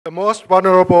the most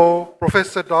vulnerable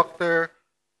Professor Dr.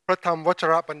 Pratham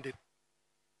Vachara Pandit,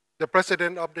 the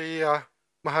president of the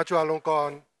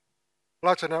Mahachualongkorn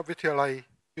Rajana Vidyalaya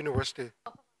University.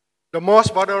 The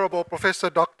most vulnerable Professor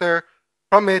Dr.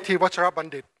 Pramethi Vachara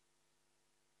Pandit,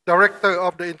 director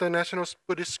of the International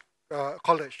Buddhist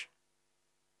College.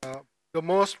 The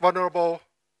most vulnerable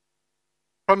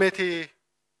Pramethi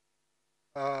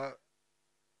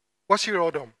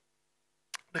Washirodom,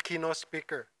 the keynote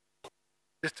speaker.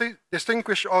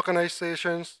 Distinguished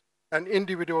organizations and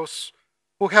individuals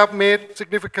who have made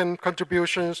significant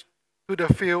contributions to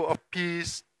the field of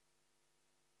peace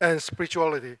and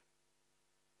spirituality.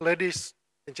 Ladies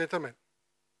and gentlemen.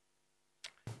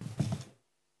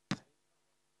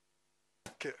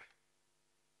 Okay.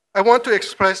 I want to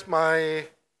express my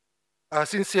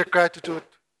sincere gratitude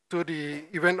to the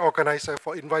event organizer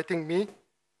for inviting me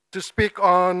to speak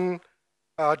on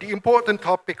the important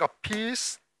topic of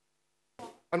peace.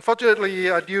 Unfortunately,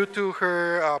 due to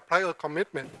her prior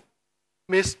commitment,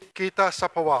 Ms. Geeta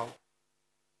Sapawal,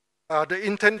 the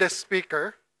intended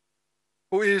speaker,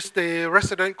 who is the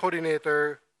resident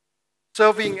coordinator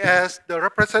serving as the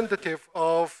representative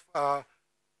of the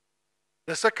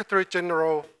Secretary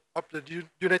General of the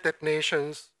United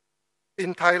Nations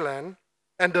in Thailand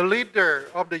and the leader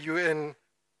of the UN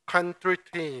country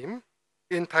team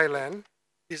in Thailand,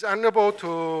 is unable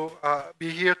to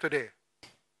be here today.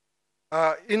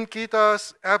 In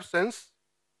Geeta's absence,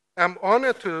 I'm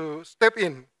honored to step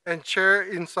in and share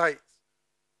insights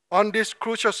on this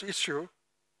crucial issue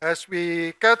as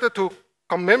we gather to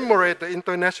commemorate the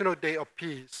International Day of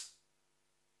Peace.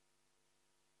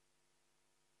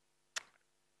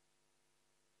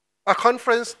 A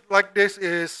conference like this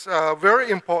is very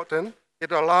important.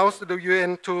 It allows the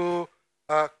UN to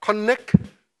connect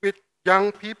with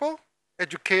young people,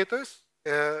 educators,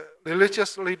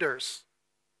 religious leaders.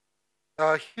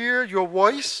 Hear your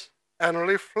voice and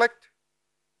reflect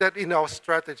that in our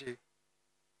strategy.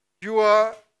 You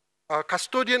are a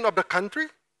custodian of the country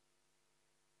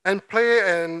and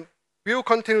play and will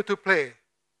continue to play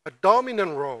a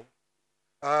dominant role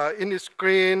in its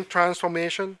green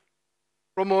transformation,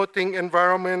 promoting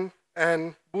environment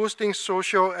and boosting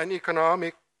social and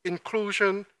economic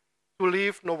inclusion to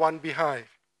leave no one behind.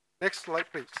 Next slide,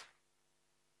 please.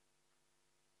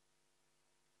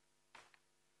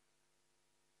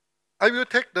 I will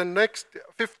take the next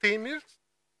 15 minutes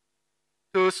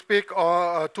to speak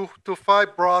to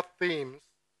 5 broad themes.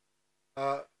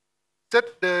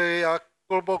 Set the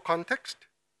global context,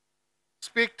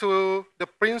 speak to the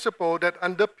principle that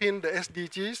underpin the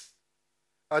SDGs,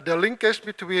 the linkage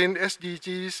between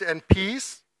SDGs and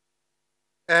peace,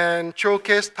 and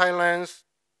showcase Thailand's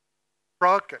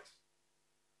progress.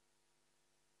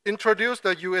 Introduce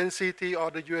the UNCT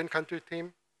or the UN country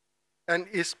team and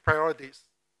its priorities.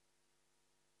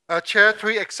 Share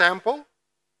 3 examples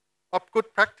of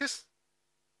good practice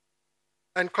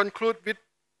and conclude with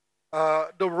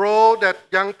the role that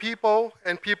young people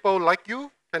and people like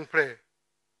you can play.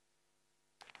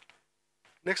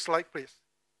 Next slide, please.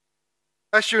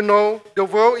 As you know, the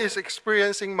world is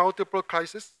experiencing multiple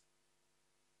crises,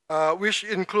 which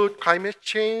include climate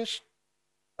change,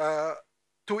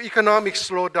 to economic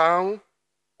slowdown,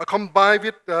 combined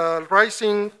with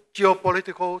rising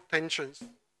geopolitical tensions.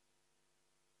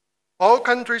 All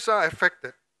countries are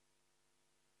affected,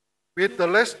 with the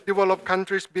less developed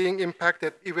countries being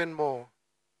impacted even more.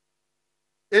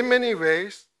 In many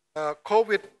ways,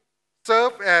 COVID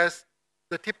served as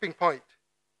the tipping point.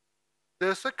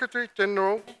 The Secretary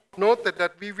General noted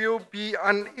that we will be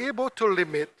unable to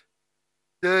limit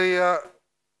the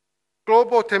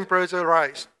global temperature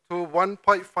rise to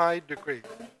 1.5 degrees.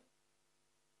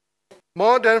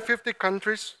 More than 50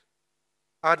 countries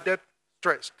are that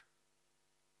stressed.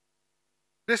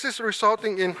 This is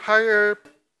resulting in higher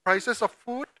prices of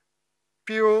food,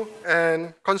 fuel,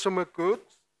 and consumer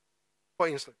goods, for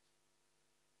instance,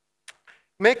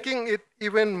 making it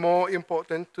even more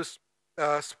important to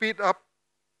speed up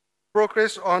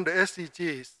progress on the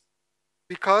SDGs,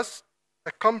 because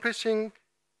accomplishing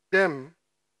them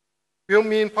will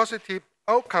mean positive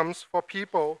outcomes for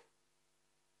people,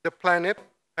 the planet,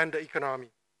 and the economy.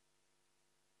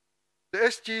 The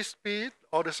SG speech,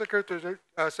 or the Secretary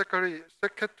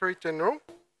General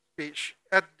speech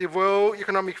at the World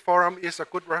Economic Forum, is a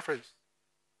good reference.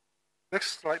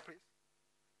 Next slide, please.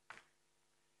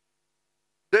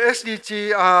 The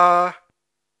SDG are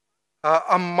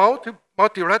a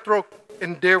multilateral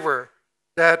endeavor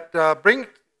that bring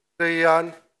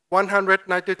the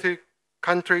 193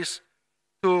 countries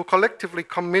to collectively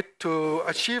commit to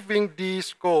achieving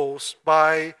these goals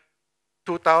by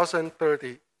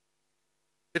 2030.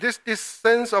 It is this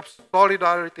sense of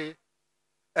solidarity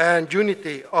and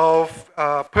unity of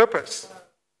purpose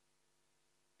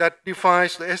that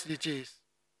defines the SDGs.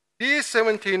 These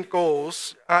 17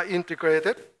 goals are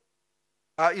integrated,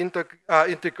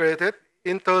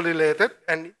 interrelated,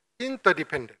 and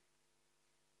interdependent,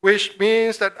 which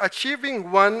means that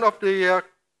achieving one of the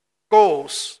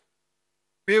goals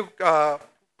will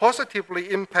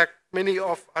positively impact many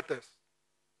of others.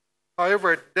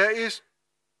 However, there is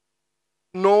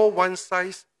no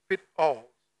one-size-fits-all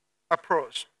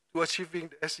approach to achieving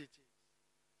the SDGs.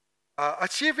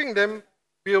 Achieving them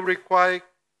will require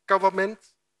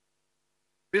governments,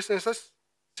 businesses,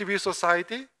 civil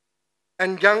society,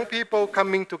 and young people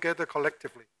coming together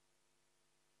collectively.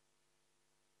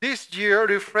 This year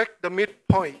reflects the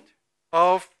midpoint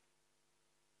of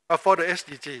for the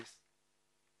SDGs.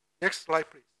 Next slide,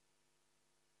 please.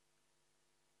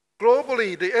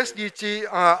 Globally, the SDGs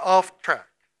are off track.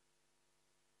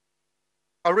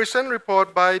 A recent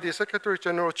report by the Secretary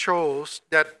General shows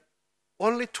that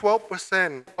only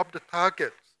 12% of the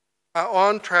targets are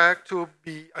on track to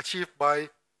be achieved by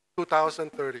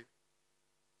 2030.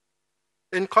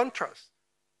 In contrast,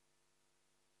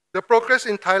 the progress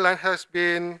in Thailand has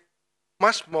been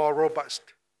much more robust.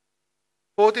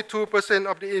 42%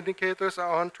 of the indicators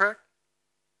are on track,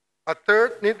 a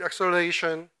third need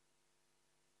acceleration,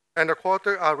 and a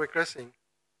quarter are regressing.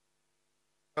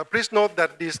 Please note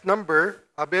that these numbers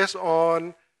are based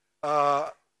on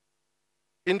the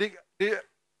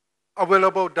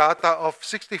available data of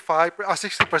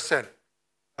 60%.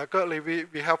 Currently,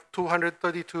 we have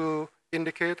 232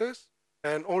 indicators,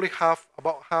 and only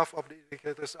about half of the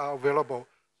indicators are available.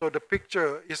 So the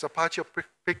picture is a partial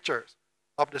picture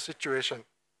of the situation,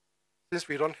 since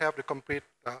we don't have the complete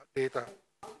data.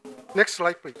 Next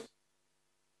slide, please.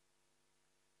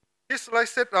 This slide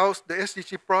sets out the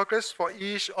SDG progress for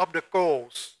each of the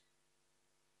goals.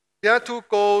 There are two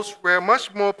goals where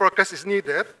much more progress is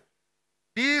needed.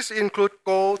 These include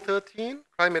Goal 13,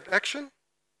 climate action,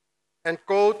 and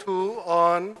Goal 2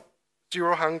 on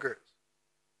zero hunger,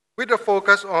 with a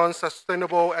focus on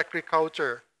sustainable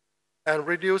agriculture and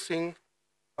reducing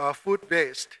food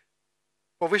waste,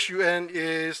 for which UN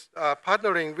is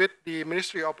partnering with the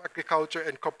Ministry of Agriculture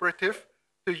and Cooperative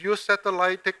to use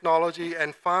satellite technology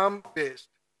and farm-based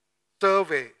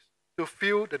surveys to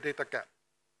fill the data gap.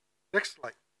 Next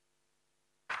slide.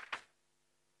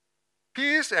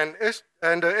 Peace and the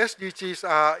SDGs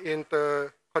are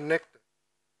interconnected.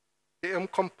 They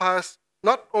encompass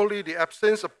not only the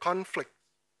absence of conflict,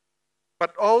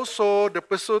 but also the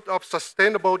pursuit of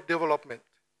sustainable development,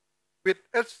 with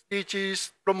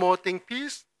SDGs promoting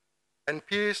peace and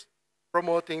peace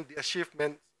promoting the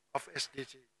achievement of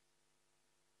SDGs.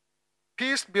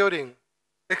 Peace building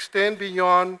extends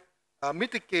beyond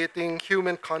mitigating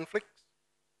human conflicts.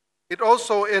 It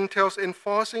also entails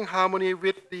enforcing harmony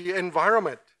with the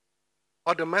environment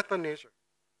or the Mother Nature.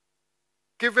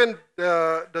 Given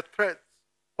the threats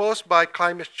posed by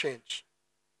climate change,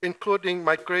 including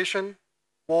migration,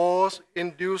 wars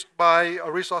induced by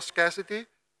resource scarcity,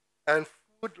 and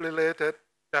food-related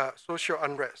social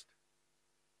unrest.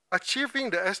 Achieving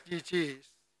the SDGs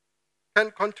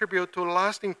can contribute to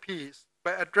lasting peace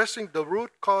by addressing the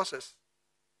root causes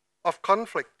of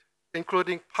conflict,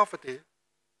 including poverty,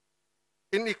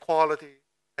 inequality,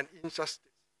 and injustice.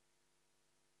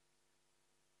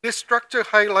 This structure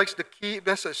highlights the key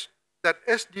message that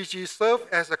SDGs serve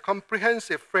as a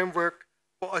comprehensive framework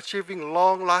for achieving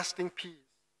long-lasting peace,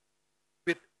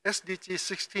 with SDGs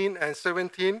 16 and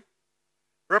 17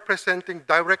 representing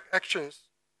direct actions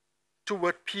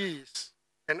toward peace,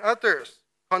 and others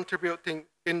contributing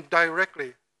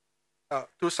indirectly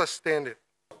to sustain it.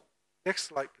 Next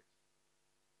slide, please.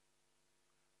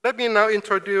 Let me now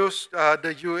introduce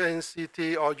the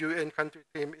UNCT or UN country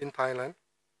team in Thailand.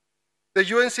 The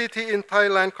UNCT in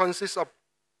Thailand consists of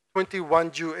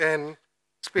 21 UN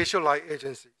specialized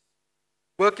agencies,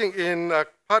 working in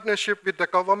partnership with the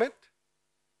government,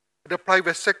 the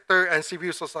private sector, and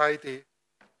civil society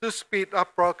to speed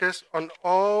up progress on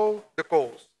all the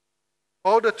goals.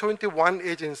 All the 21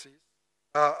 agencies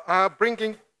are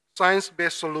bringing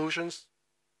science-based solutions,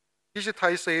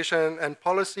 digitization, and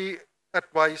policy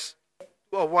advice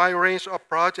to a wide range of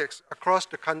projects across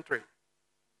the country.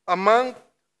 Among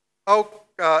our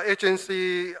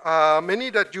agency, many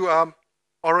that you are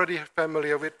already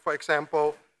familiar with, for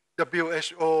example,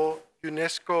 WHO,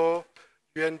 UNESCO,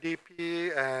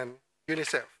 UNDP, and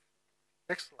UNICEF.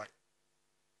 Next slide.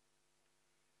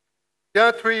 There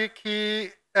are three key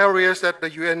areas that the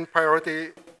UN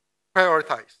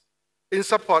prioritize in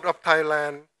support of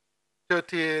Thailand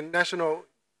 13 National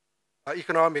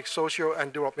Economic, Social,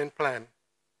 and Development Plan.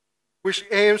 which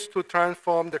aims to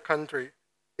transform the country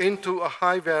into a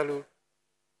high-value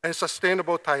and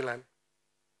sustainable Thailand,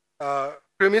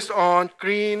 premised on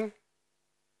green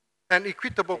and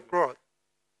equitable growth.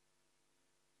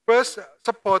 First,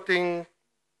 supporting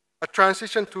a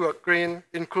transition to a green,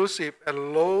 inclusive,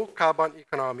 and low-carbon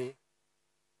economy.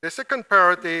 The second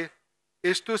priority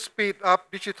is to speed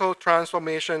up digital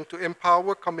transformation to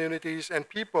empower communities and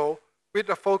people with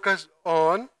a focus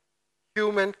on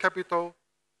human capital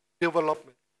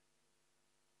development.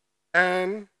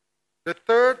 And the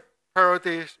third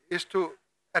priority is to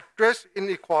address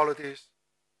inequalities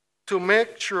to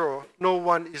make sure no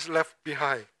one is left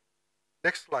behind.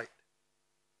 Next slide.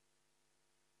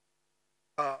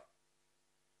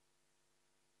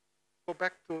 Go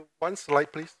back to one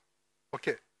slide, please.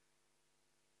 Okay.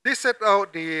 This set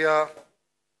out the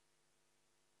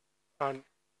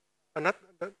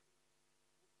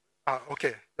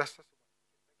okay. Thank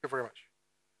you very much.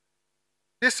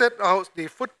 This set out the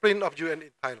footprint of UN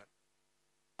in Thailand.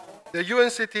 The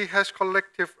UNCT has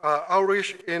collective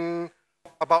outreach in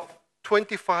about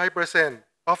 25%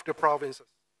 of the provinces.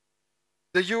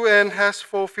 The UN has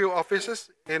 4 field offices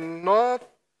in north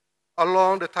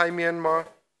along the Thai-Myanmar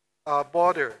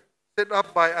border, set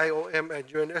up by IOM and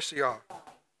UNHCR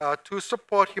to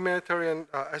support humanitarian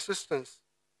assistance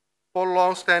for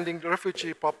long-standing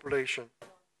refugee population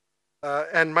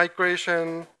and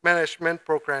migration management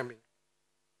programming.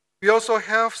 We also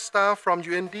have staff from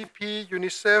UNDP,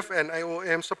 UNICEF, and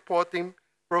IOM supporting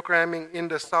programming in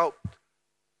the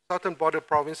southern border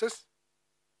provinces,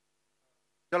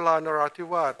 Yala,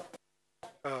 Narathiwat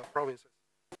provinces,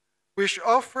 which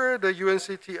offer the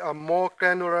UNCT a more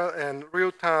granular and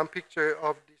real-time picture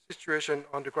of the situation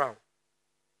on the ground.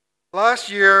 Last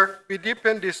year, we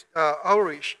deepened this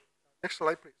outreach, next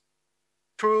slide please,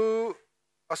 through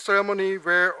a ceremony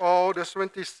where all the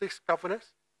 76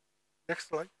 governors, next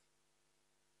slide,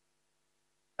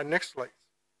 and next slide.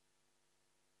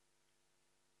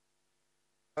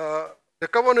 The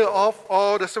governor of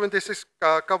all the 76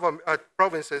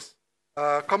 provinces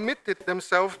committed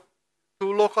themselves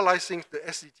to localizing the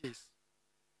SDGs.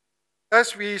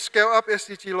 As we scale up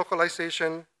SDG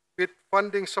localization with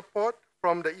funding support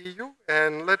from the EU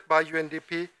and led by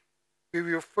UNDP, we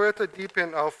will further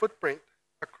deepen our footprint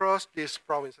across these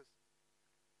provinces.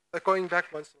 Going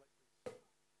back one slide.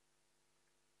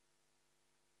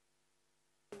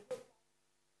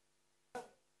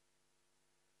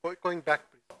 Going back,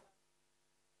 please.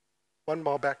 One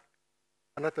more back.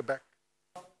 Another back.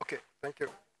 Okay, thank you.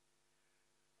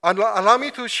 Allow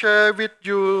me to share with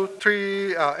you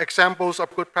 3 examples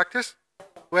of good practice: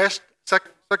 waste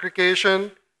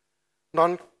segregation,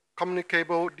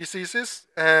 non-communicable diseases,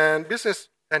 and business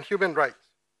and human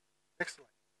rights. Next slide.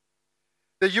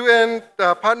 The UN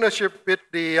partnership with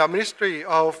the Ministry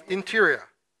of Interior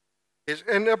is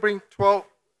enabling 12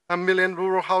 million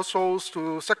rural households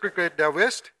to segregate their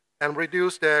waste and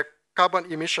reduce their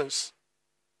carbon emissions.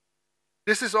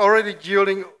 This is already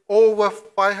yielding over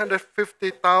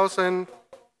 550,000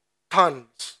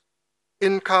 tons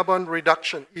in carbon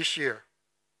reduction each year.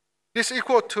 This is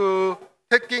equal to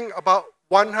taking about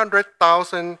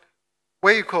 100,000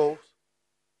 vehicles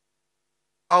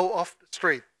out of the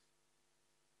street.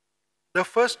 The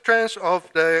first tranche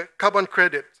of the carbon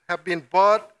credits have been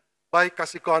bought by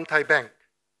Kasikorn Thai Bank,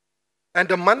 and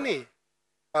the money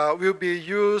will be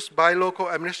used by local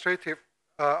administrative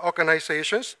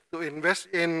organizations to invest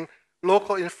in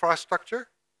local infrastructure,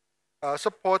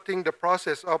 supporting the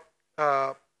process of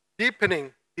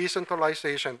deepening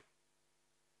decentralization.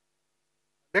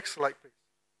 Next slide,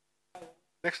 please.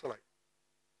 Next slide.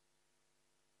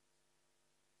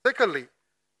 Secondly,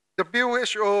 the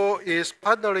WHO is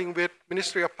partnering with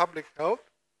Ministry of Public Health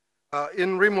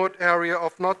in remote area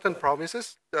of northern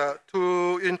provinces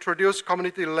to introduce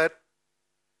community-led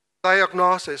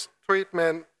diagnosis,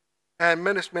 treatment, and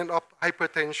management of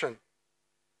hypertension,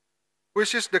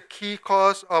 which is the key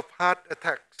cause of heart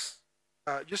attacks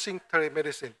using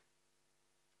telemedicine.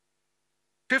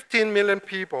 15 million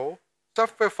people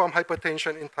suffer from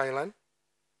hypertension in Thailand.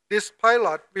 This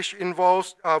pilot, which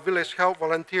involves village health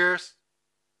volunteers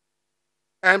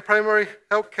and primary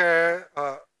healthcare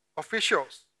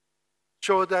officials,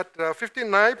 show that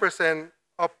 59%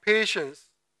 of patients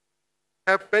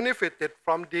have benefited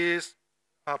from these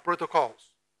protocols.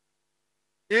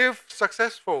 If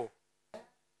successful,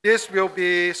 this will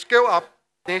be scaled up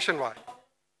nationwide.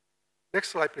 Next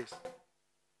slide, please.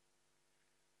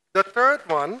 The third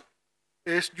one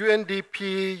is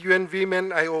UNDP, UN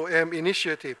Women, IOM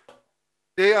initiative.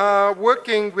 They are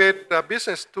working with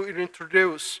business to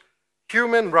introduce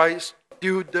human rights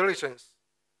due diligence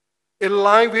in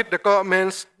line with the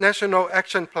government's National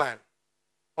Action Plan,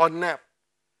 or NAP.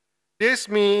 This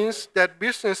means that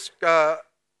business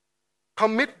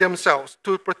commit themselves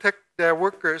to protect their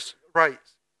workers'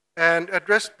 rights and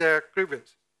address their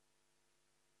grievances.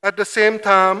 At the same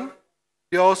time,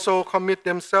 they also commit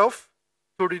themselves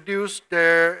to reduce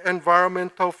their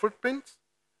environmental footprints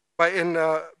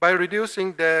by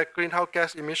reducing their greenhouse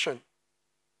gas emission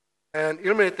and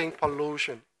eliminating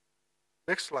pollution.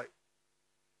 Next slide.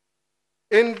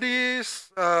 In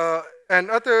these and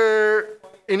other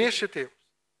initiatives,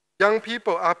 young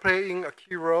people are playing a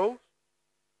key role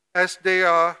as they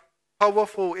are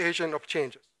powerful agents of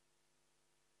changes.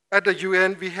 At the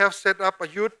UN, we have set up a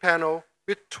youth panel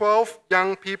with 12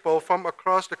 young people from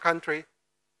across the country,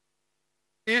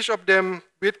 each of them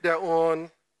with their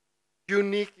own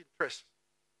unique interests.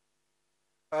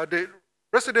 The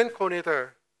resident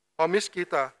coordinator, or Ms.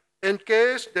 Gita,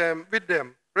 engage with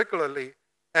them regularly,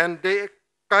 and they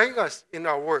guide us in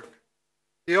our work.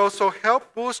 They also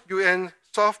help boost UN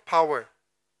soft power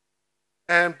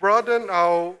and broaden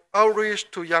our outreach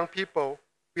to young people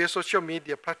via social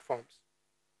media platforms.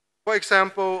 For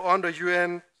example, on the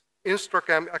UN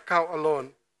Instagram account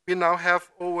alone, we now have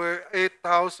over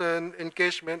 8,000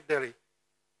 engagement daily.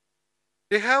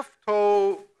 They have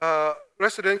told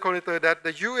resident coordinator that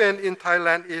the UN in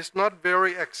Thailand is not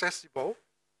very accessible,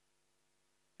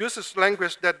 uses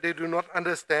language that they do not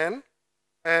understand,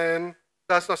 and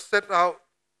does not set out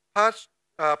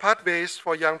pathways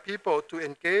for young people to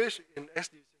engage in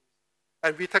SDGs.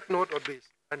 And we take note of this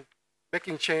and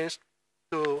making change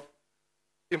to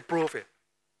improve it.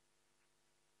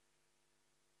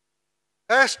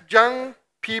 As young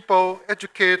people,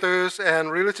 educators,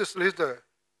 and religious leaders,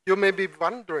 you may be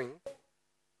wondering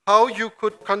how you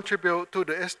could contribute to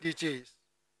the SDGs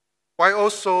while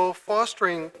also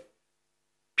fostering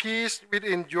peace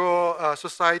within your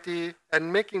society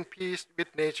and making peace with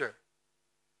nature.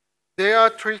 There are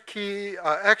three key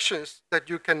actions that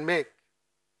you can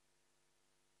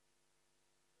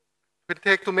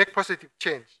take to make positive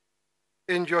change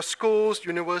in your schools,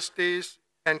 universities,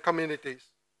 and communities.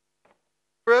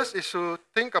 First is to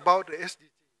think about the SDGs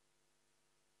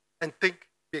and think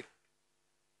big.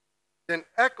 Then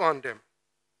act on them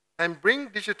and bring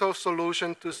digital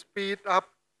solutions to speed up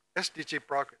SDG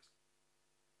progress.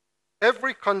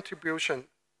 Every contribution,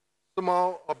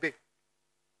 small or big,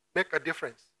 make a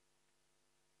difference.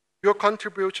 Your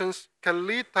contributions can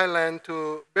lead Thailand to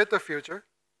a better future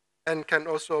and can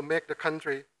also make the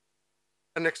country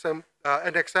an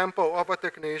example of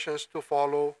other nations to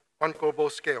follow on global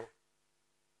scale.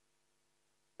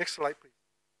 Next slide, please.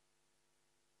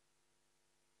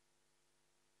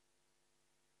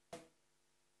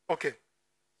 Okay,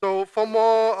 so for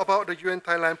more about the UN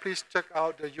Thailand, please check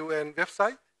out the UN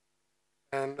website.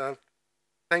 And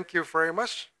thank you very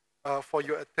much for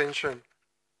your attention.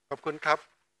 ขอบคุณครับ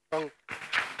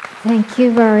Thank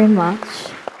you very much.